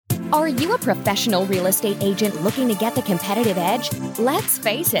Are you a professional real estate agent looking to get the competitive edge? Let's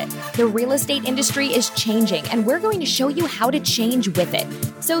face it, the real estate industry is changing, and we're going to show you how to change with it.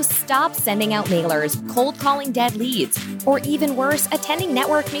 So stop sending out mailers, cold calling dead leads, or even worse, attending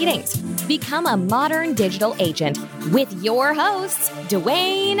network meetings. Become a modern digital agent with your hosts,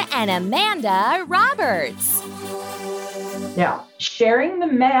 Dwayne and Amanda Roberts. Now, sharing the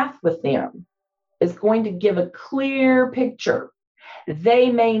math with them is going to give a clear picture. They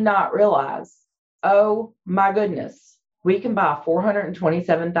may not realize, oh my goodness, we can buy a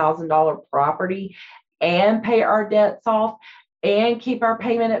 $427,000 property and pay our debts off and keep our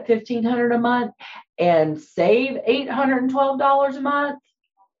payment at $1,500 a month and save $812 a month.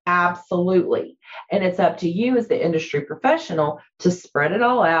 Absolutely. And it's up to you as the industry professional to spread it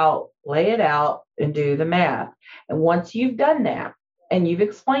all out, lay it out, and do the math. And once you've done that and you've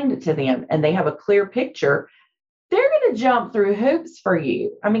explained it to them and they have a clear picture, they're going to jump through hoops for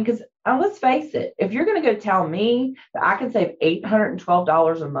you. I mean, because let's face it, if you're going to go tell me that I can save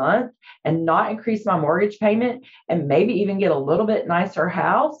 $812 a month and not increase my mortgage payment and maybe even get a little bit nicer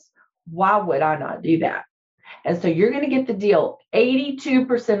house, why would I not do that? And so you're going to get the deal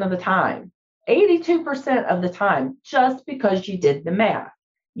 82% of the time, 82% of the time, just because you did the math.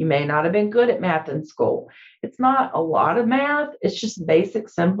 You may not have been good at math in school. It's not a lot of math. It's just basic,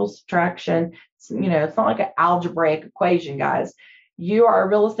 simple subtraction. It's not like an algebraic equation, guys. You are a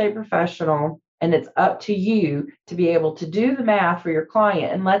real estate professional, and it's up to you to be able to do the math for your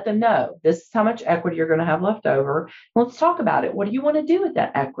client and let them know this is how much equity you're going to have left over. Let's talk about it. What do you want to do with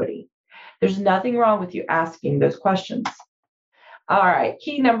that equity? There's nothing wrong with you asking those questions. All right.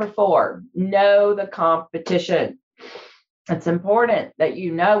 Key number 4, know the competition. It's important that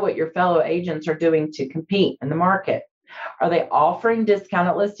you know what your fellow agents are doing to compete in the market. Are they offering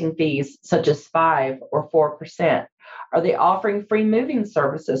discounted listing fees such as 5 or 4%? Are they offering free moving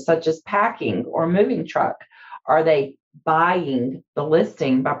services such as packing or moving truck? Are they buying the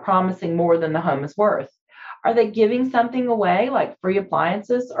listing by promising more than the home is worth? Are they giving something away like free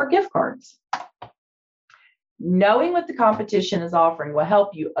appliances or gift cards? Knowing what the competition is offering will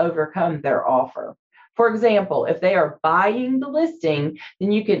help you overcome their offer. For example, if they are buying the listing,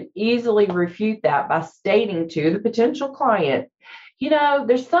 then you can easily refute that by stating to the potential client,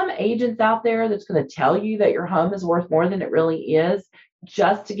 there's some agents out there that's going to tell you that your home is worth more than it really is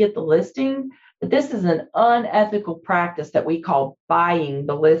just to get the listing. But this is an unethical practice that we call buying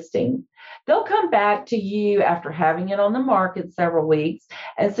the listing. They'll come back to you after having it on the market several weeks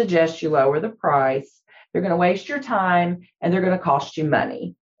and suggest you lower the price. They're going to waste your time and they're going to cost you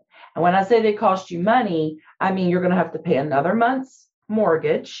money. And when I say they cost you money, I mean you're going to have to pay another month's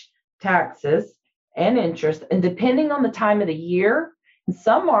mortgage, taxes, and interest. And depending on the time of the year, in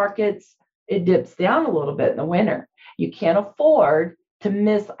some markets, it dips down a little bit in the winter. You can't afford to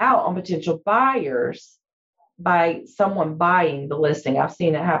miss out on potential buyers by someone buying the listing. I've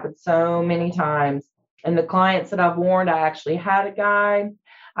seen it happen so many times. And the clients that I've warned, I actually had a guy.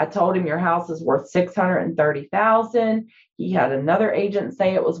 I told him your house is worth $630,000. He had another agent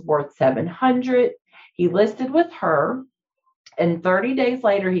say it was worth $700,000. He listed with her, and 30 days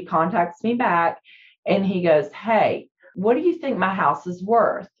later, he contacts me back and he goes, "Hey, what do you think my house is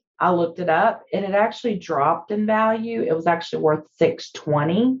worth?" I looked it up. It had actually dropped in value. It was actually worth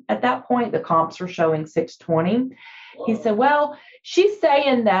 $620 at that point. The comps were showing $620. He said, "Well, she's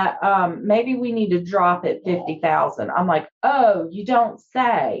saying that maybe we need to drop it $50,000. I'm like, "Oh, you don't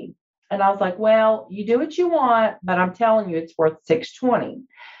say." And I was like, "Well, you do what you want, but I'm telling you it's worth $620.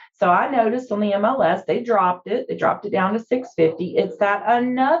 So I noticed on the MLS, they dropped it. They dropped it down to $650. It sat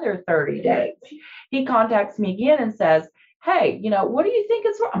another 30 days. He contacts me again and says, "Hey, what do you think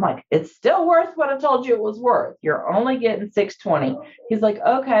it's worth?" I'm like, "It's still worth what I told you it was worth. You're only getting $620. He's like,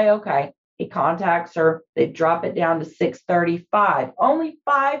 okay. He contacts her. They drop it down to $635, only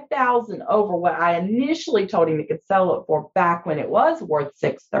 $5,000 over what I initially told him he could sell it for back when it was worth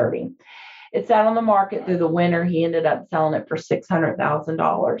 $630. It sat on the market through the winter. He ended up selling it for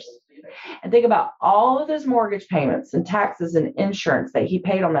 $600,000. And think about all of his mortgage payments and taxes and insurance that he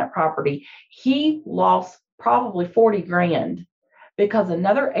paid on that property. He lost probably $40,000 because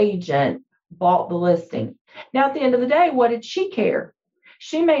another agent bought the listing. Now, at the end of the day, what did she care?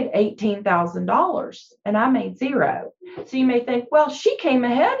 She made $18,000 and I made $0. So you may think, well, she came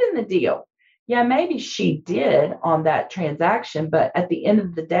ahead in the deal. Yeah, maybe she did on that transaction, but at the end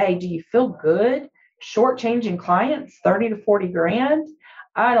of the day, do you feel good shortchanging clients 30 to 40 grand?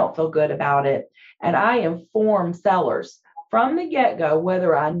 I don't feel good about it. And I inform sellers from the get-go,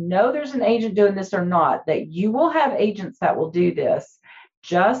 whether I know there's an agent doing this or not, that you will have agents that will do this.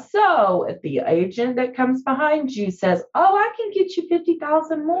 Just so if the agent that comes behind you says, oh, I can get you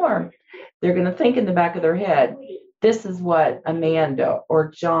 50,000 more, they're going to think in the back of their head, this is what Amanda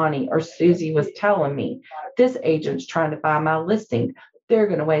or Johnny or Susie was telling me. This agent's trying to buy my listing. They're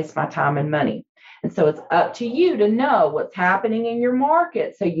going to waste my time and money. And so it's up to you to know what's happening in your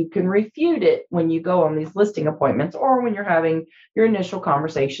market so you can refute it when you go on these listing appointments or when you're having your initial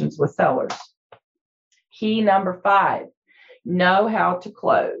conversations with sellers. Key number 5, know how to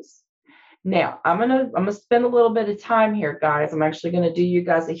close. Now, I'm gonna spend a little bit of time here, guys. I'm actually going to do you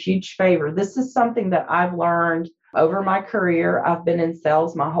guys a huge favor. This is something that I've learned over my career. I've been in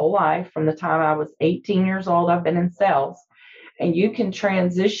sales my whole life. From the time I was 18 years old, I've been in sales. And you can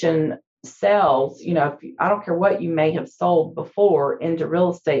transition sales, I don't care what you may have sold before, into real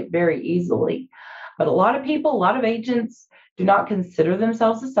estate very easily. But a lot of people, a lot of agents do not consider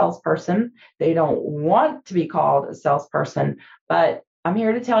themselves a salesperson. They don't want to be called a salesperson. But I'm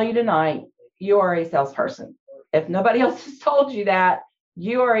here to tell you tonight, you are a salesperson. If nobody else has told you that,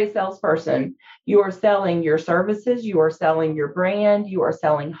 you are a salesperson. You are selling your services. You are selling your brand. You are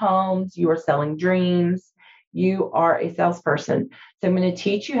selling homes. You are selling dreams. You are a salesperson. So I'm going to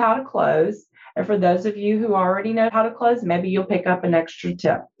teach you how to close. And for those of you who already know how to close, maybe you'll pick up an extra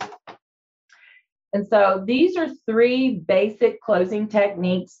tip. And so these are 3 basic closing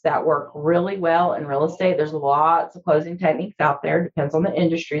techniques that work really well in real estate. There's lots of closing techniques out there. Depends on the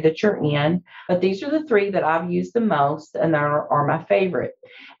industry that you're in. But these are the 3 that I've used the most and that are my favorite.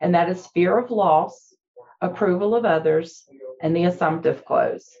 And that is fear of loss, approval of others, and the assumptive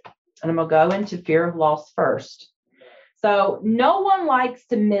close. And I'm going to go into fear of loss first. So no one likes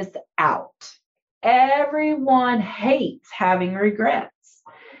to miss out. Everyone hates having regrets.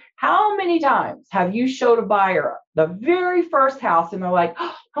 How many times have you showed a buyer the very first house and they're like,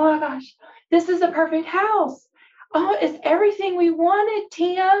 oh my gosh, this is a perfect house. Oh, it's everything we wanted,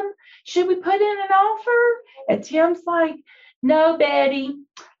 Tim. Should we put in an offer? And Tim's like, no, Betty,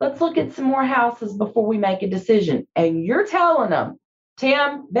 let's look at some more houses before we make a decision. And you're telling them,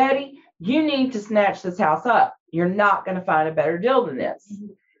 Tim, Betty, you need to snatch this house up. You're not going to find a better deal than this.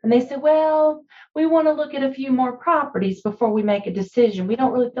 And they said, well, we want to look at a few more properties before we make a decision. We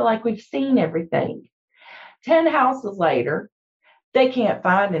don't really feel like we've seen everything. 10 houses later, they can't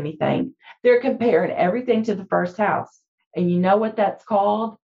find anything. They're comparing everything to the first house. And you know what that's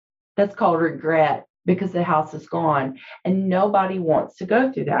called? That's called regret, because the house is gone. And nobody wants to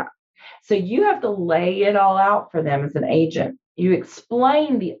go through that. So you have to lay it all out for them as an agent. You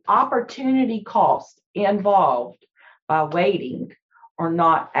explain the opportunity cost involved by waiting or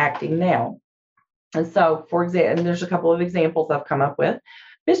not acting now. And so, for example, and there's a couple of examples I've come up with.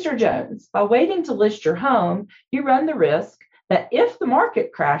 Mr. Jones, by waiting to list your home, you run the risk that if the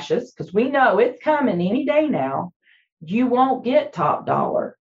market crashes, because we know it's coming any day now, you won't get top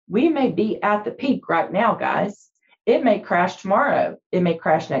dollar. We may be at the peak right now, guys. It may crash tomorrow. It may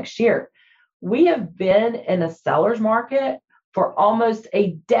crash next year. We have been in a seller's market for almost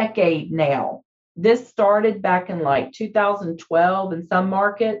a decade now. This started back in like 2012 in some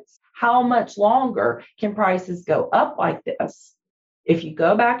markets. How much longer can prices go up like this? If you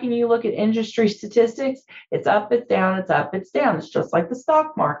go back and you look at industry statistics, it's up, it's down, it's up, it's down. It's just like the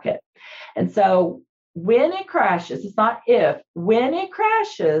stock market. And so when it crashes, it's not if, when it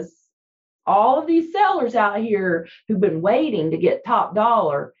crashes, all of these sellers out here who've been waiting to get top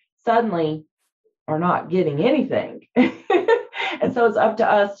dollar suddenly are not getting anything. And so it's up to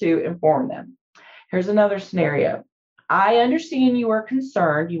us to inform them. Here's another scenario. I understand you are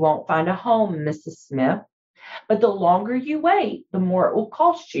concerned you won't find a home, Mrs. Smith, but the longer you wait, the more it will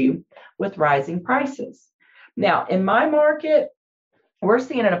cost you with rising prices. Now, in my market, we're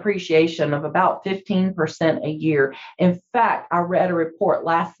seeing an appreciation of about 15% a year. In fact, I read a report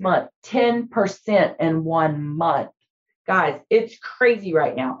last month, 10% in 1 month. Guys, it's crazy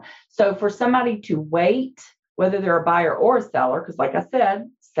right now. So for somebody to wait, whether they're a buyer or a seller, because like I said,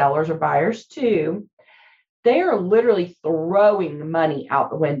 sellers are buyers too, they are literally throwing money out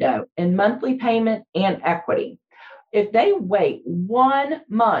the window in monthly payment and equity. If they wait 1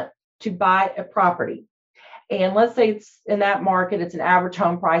 month to buy a property, and let's say it's in that market, it's an average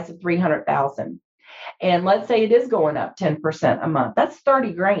home price of $300,000. And let's say it is going up 10% a month, that's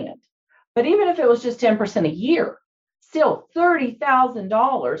 30 grand. But even if it was just 10% a year, still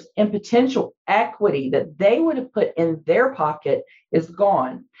 $30,000 in potential equity that they would have put in their pocket is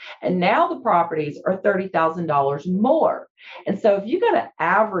gone. And now the properties are $30,000 more. And so if you got an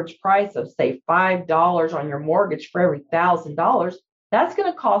average price of, say, $5 on your mortgage for every $1,000, that's going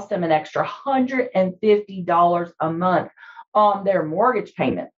to cost them an extra $150 a month on their mortgage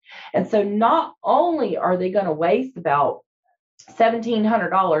payment. And so not only are they going to waste about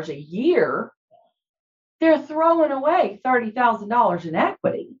 $1,700 a year, they're throwing away $30,000 in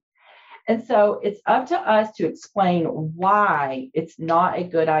equity. And so it's up to us to explain why it's not a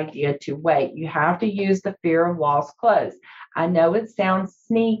good idea to wait. You have to use the fear of loss close. I know it sounds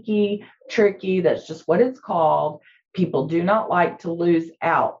sneaky, tricky. That's just what it's called. People do not like to lose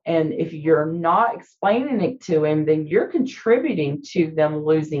out. And if you're not explaining it to them, then you're contributing to them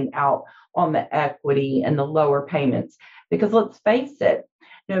losing out on the equity and the lower payments. Because let's face it,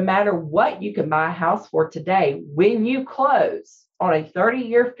 no matter what you can buy a house for today, when you close on a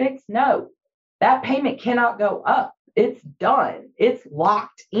 30-year fixed note, that payment cannot go up. It's done. It's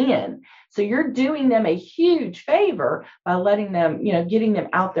locked in. So you're doing them a huge favor by letting them, getting them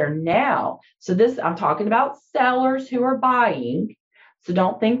out there now. So I'm talking about sellers who are buying. So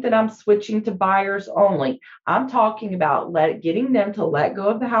don't think that I'm switching to buyers only. I'm talking about getting them to let go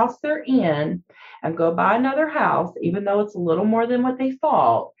of the house they're in and go buy another house, even though it's a little more than what they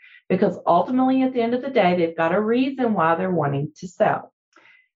thought, because ultimately at the end of the day, they've got a reason why they're wanting to sell.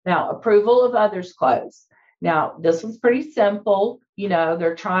 Now, approval of others close. Now, this one's pretty simple.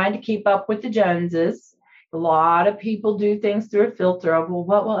 They're trying to keep up with the Joneses. A lot of people do things through a filter of, well,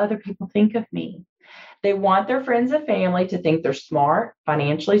 what will other people think of me? They want their friends and family to think they're smart,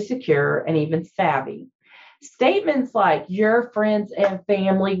 financially secure, and even savvy. Statements like your friends and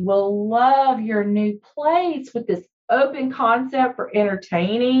family will love your new place with this open concept for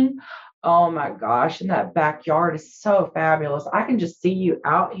entertaining. Oh my gosh, and that backyard is so fabulous. I can just see you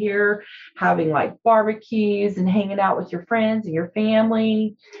out here having like barbecues and hanging out with your friends and your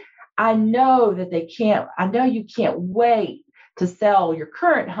family. I know you can't wait to sell your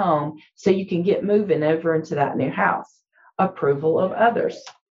current home so you can get moving over into that new house. Approval of others.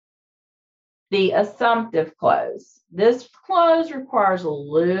 The assumptive close. This close requires a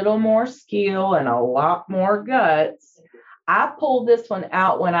little more skill and a lot more guts. I pull this one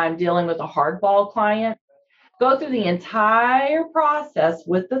out when I'm dealing with a hardball client. Go through the entire process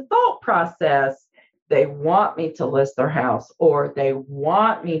with the thought process. They want me to list their house, or they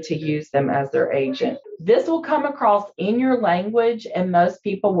want me to use them as their agent. This will come across in your language, and most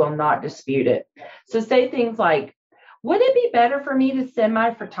people will not dispute it. So say things like, would it be better for me to send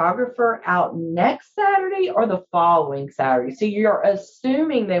my photographer out next Saturday or the following Saturday? So you're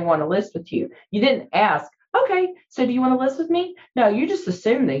assuming they want to list with you. You didn't ask, okay, so do you want to list with me? No, you just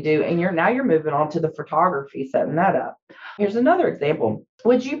assume they do. And you're moving on to the photography, setting that up. Here's another example.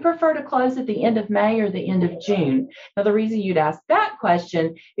 Would you prefer to close at the end of May or the end of June? Now, the reason you'd ask that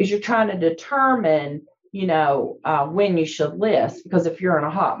question is you're trying to determine when you should list, because if you're in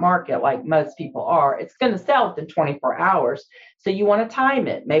a hot market like most people are, it's going to sell within 24 hours. So you want to time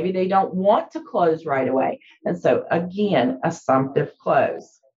it. Maybe they don't want to close right away. And so again, assumptive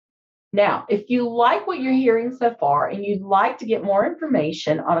close. Now, if you like what you're hearing so far and you'd like to get more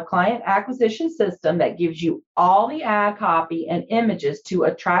information on a client acquisition system that gives you all the ad copy and images to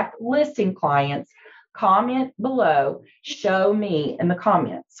attract listing clients, comment below, show me in the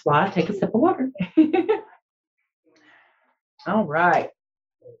comments while I take a sip of water. All right.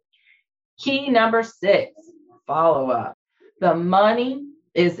 Key number 6, follow-up. The money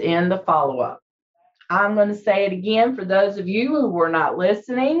is in the follow-up. I'm going to say it again for those of you who were not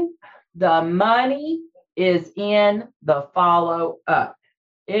listening. The money is in the follow-up.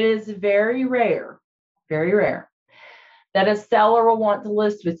 It is very rare that a seller will want to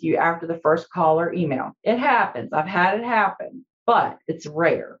list with you after the first call or email. It happens. I've had it happen, but it's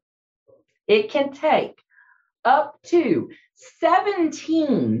rare. It can take up to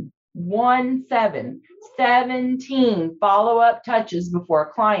 17 follow-up touches before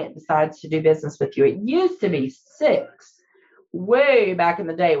a client decides to do business with you. It used to be 6. Way back in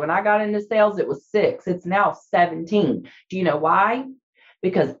the day when I got into sales, it was 6. It's now 17. Do you know why?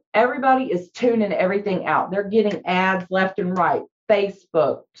 Because everybody is tuning everything out. They're getting ads left and right.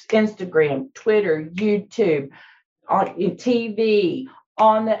 Facebook, Instagram, Twitter, YouTube, on TV,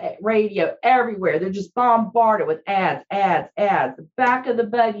 on the radio, everywhere. They're just bombarded with ads. The back of the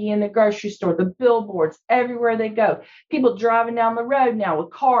buggy in the grocery store, the billboards, everywhere they go. People driving down the road now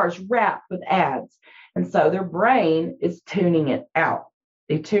with cars wrapped with ads. And so their brain is tuning it out.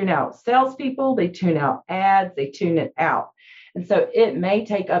 They tune out salespeople, they tune out ads, they tune it out. And so it may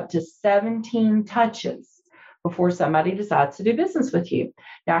take up to 17 touches before somebody decides to do business with you.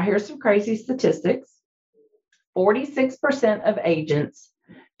 Now, here's some crazy statistics. 46% of agents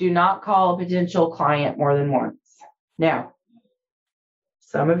do not call a potential client more than once. Now,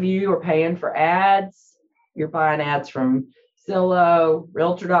 some of you are paying for ads. You're buying ads from Zillow,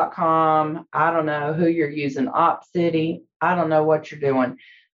 Realtor.com. I don't know who you're using, OpCity. I don't know what you're doing,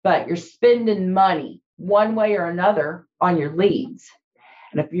 but you're spending money one way or another on your leads.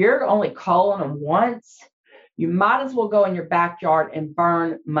 And if you're only calling them once, you might as well go in your backyard and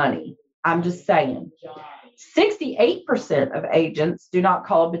burn money. I'm just saying. 68% of agents do not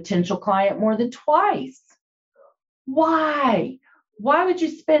call a potential client more than twice. Why? Why would you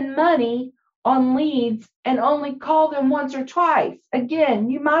spend money on leads and only call them once or twice? Again,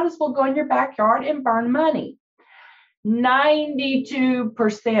 you might as well go in your backyard and burn money.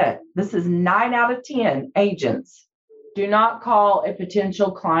 92%, this is 9 out of 10 agents, do not call a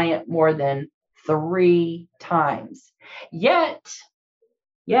potential client more than 3 times. Yet,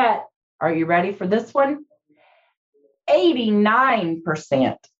 are you ready for this one?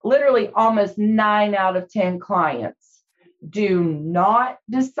 89%, literally almost 9 out of 10 clients, do not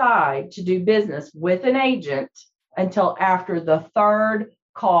decide to do business with an agent until after the 3rd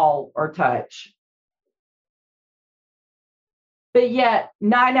call or touch. But yet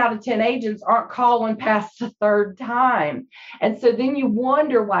 9 out of 10 agents aren't calling past the 3rd time. And so then you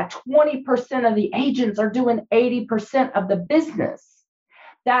wonder why 20% of the agents are doing 80% of the business.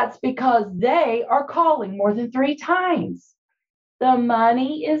 That's because they are calling more than 3 times. The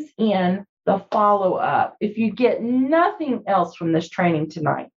money is in the follow-up. If you get nothing else from this training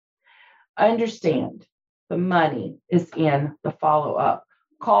tonight, understand the money is in the follow-up.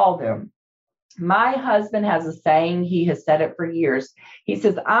 Call them. My husband has a saying, he has said it for years. He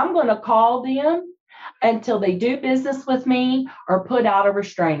says, I'm going to call them until they do business with me or put out a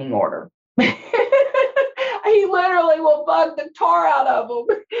restraining order. He literally will bug the tar out of them.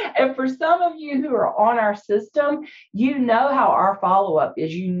 And for some of you who are on our system, you know how our follow-up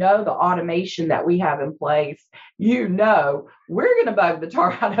is. You know the automation that we have in place. You know we're going to bug the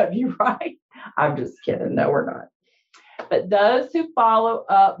tar out of you, right? I'm just kidding. No, we're not. But those who follow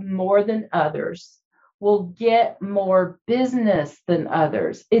up more than others will get more business than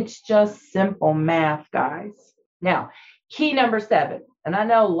others. It's just simple math, guys. Now, key number 7, and I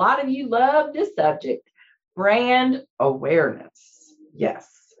know a lot of you love this subject, brand awareness. Yes,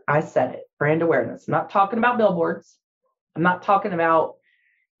 I said it, brand awareness. I'm not talking about billboards. I'm not talking about,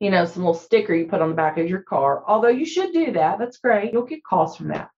 some little sticker you put on the back of your car, although you should do that. That's great. You'll get calls from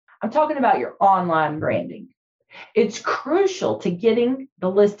that. I'm talking about your online branding. It's crucial to getting the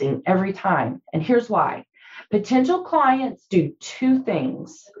listing every time. And here's why. Potential clients do 2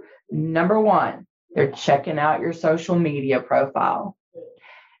 things. Number 1, they're checking out your social media profile.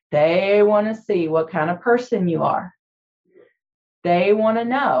 They want to see what kind of person you are. They want to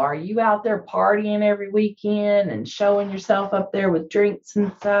know, are you out there partying every weekend and showing yourself up there with drinks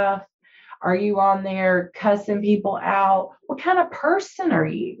and stuff? Are you on there cussing people out? What kind of person are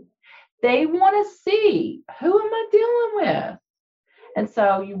you? They want to see, who am I dealing with? And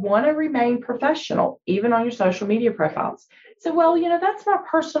so you want to remain professional, even on your social media profiles. So, well, that's my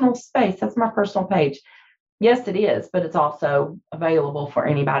personal space. That's my personal page. Yes, it is, but it's also available for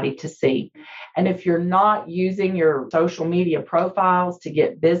anybody to see. And if you're not using your social media profiles to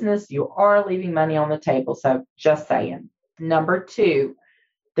get business, you are leaving money on the table. So just saying. Number 2,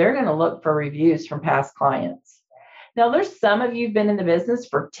 they're going to look for reviews from past clients. Now, there's some of you who've been in the business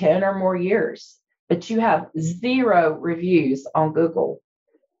for 10 or more years, but you have 0 reviews on Google.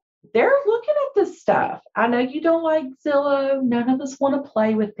 They're looking at this stuff. I know you don't like Zillow. None of us want to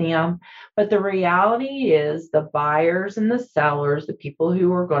play with them. But the reality is the buyers and the sellers, the people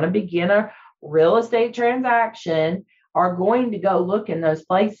who are going to begin a real estate transaction, are going to go look in those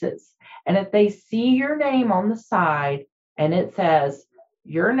places. And if they see your name on the side and it says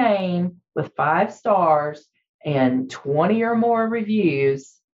your name with 5 stars and 20 or more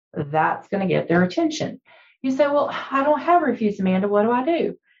reviews, that's going to get their attention. You say, well, I don't have reviews, Amanda. What do I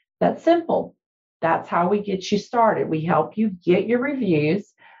do? That's simple. That's how we get you started. We help you get your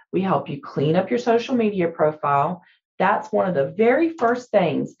reviews. We help you clean up your social media profile. That's one of the very first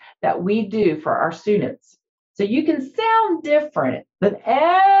things that we do for our students. So you can sound different than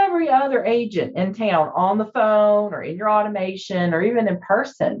every other agent in town on the phone or in your automation or even in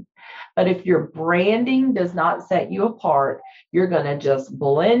person. But if your branding does not set you apart, you're going to just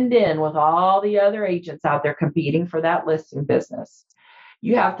blend in with all the other agents out there competing for that listing business.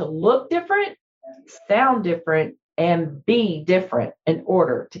 You have to look different, sound different, and be different in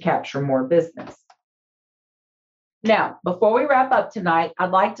order to capture more business. Now, before we wrap up tonight, I'd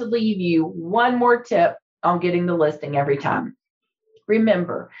like to leave you one more tip on getting the listing every time.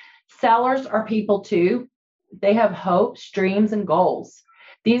 Remember, sellers are people too. They have hopes, dreams, and goals.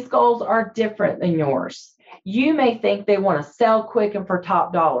 These goals are different than yours. You may think they want to sell quick and for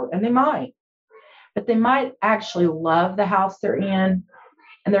top dollar, and they might. But they might actually love the house they're in,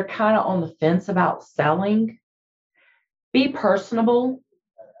 and they're kind of on the fence about selling. Be personable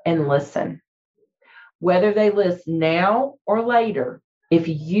and listen. whether they list now or later. If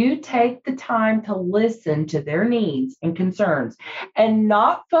you take the time to listen to their needs and concerns and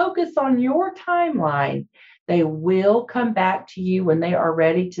not focus on your timeline, they will come back to you when they are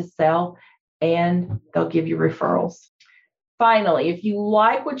ready to sell, and they'll give you referrals. Finally, if you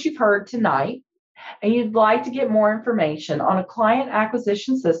like what you've heard tonight and you'd like to get more information on a client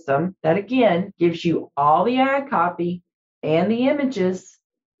acquisition system that, again, gives you all the ad copy and the images,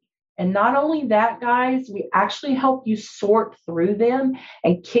 and not only that, guys, we actually help you sort through them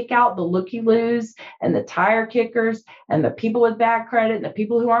and kick out the looky-loos and the tire kickers and the people with bad credit and the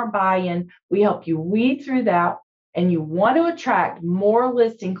people who aren't buying. We help you weed through that, and you want to attract more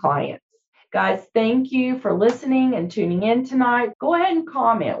listing clients. Guys, thank you for listening and tuning in tonight. Go ahead and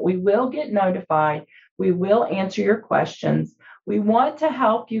comment. We will get notified. We will answer your questions. We want to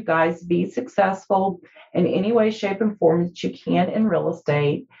help you guys be successful in any way, shape, and form that you can in real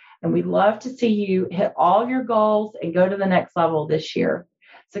estate. And we'd love to see you hit all of your goals and go to the next level this year.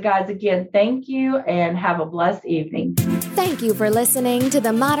 So guys, again, thank you and have a blessed evening. Thank you for listening to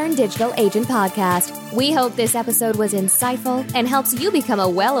the Modern Digital Agent Podcast. We hope this episode was insightful and helps you become a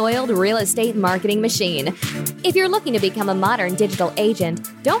well-oiled real estate marketing machine. If you're looking to become a modern digital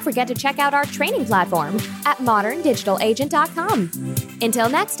agent, don't forget to check out our training platform at moderndigitalagent.com. Until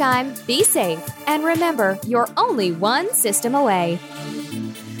next time, be safe and remember, you're only one system away.